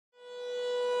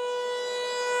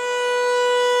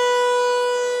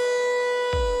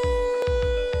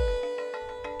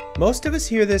Most of us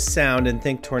hear this sound and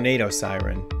think tornado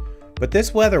siren, but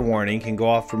this weather warning can go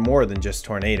off for more than just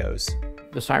tornadoes.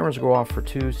 The sirens go off for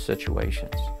two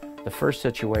situations. The first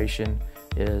situation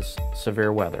is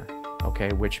severe weather, okay,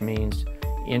 which means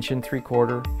 1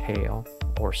 3/4 inch hail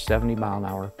or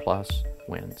 70-mile-an-hour plus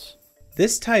winds.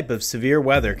 This type of severe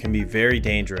weather can be very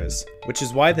dangerous, which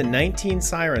is why the 19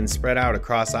 sirens spread out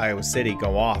across Iowa City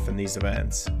go off in these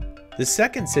events. The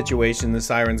second situation the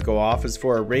sirens go off is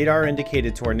for a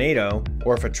radar-indicated tornado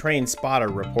or if a trained spotter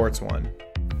reports one.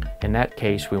 In that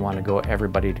case, we want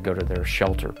everybody to go to their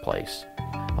shelter place.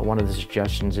 One of the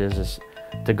suggestions is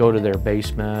to go to their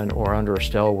basement or under a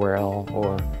stairwell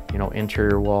or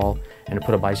interior wall and to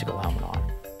put a bicycle helmet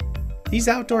on. These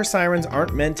outdoor sirens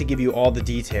aren't meant to give you all the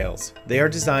details. They are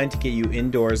designed to get you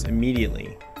indoors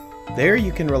immediately. There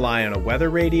you can rely on a weather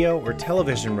radio or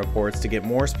television reports to get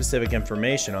more specific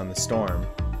information on the storm.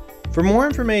 For more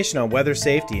information on weather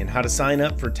safety and how to sign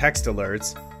up for text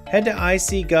alerts, head to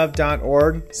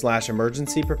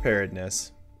icgov.org/emergency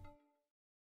preparedness.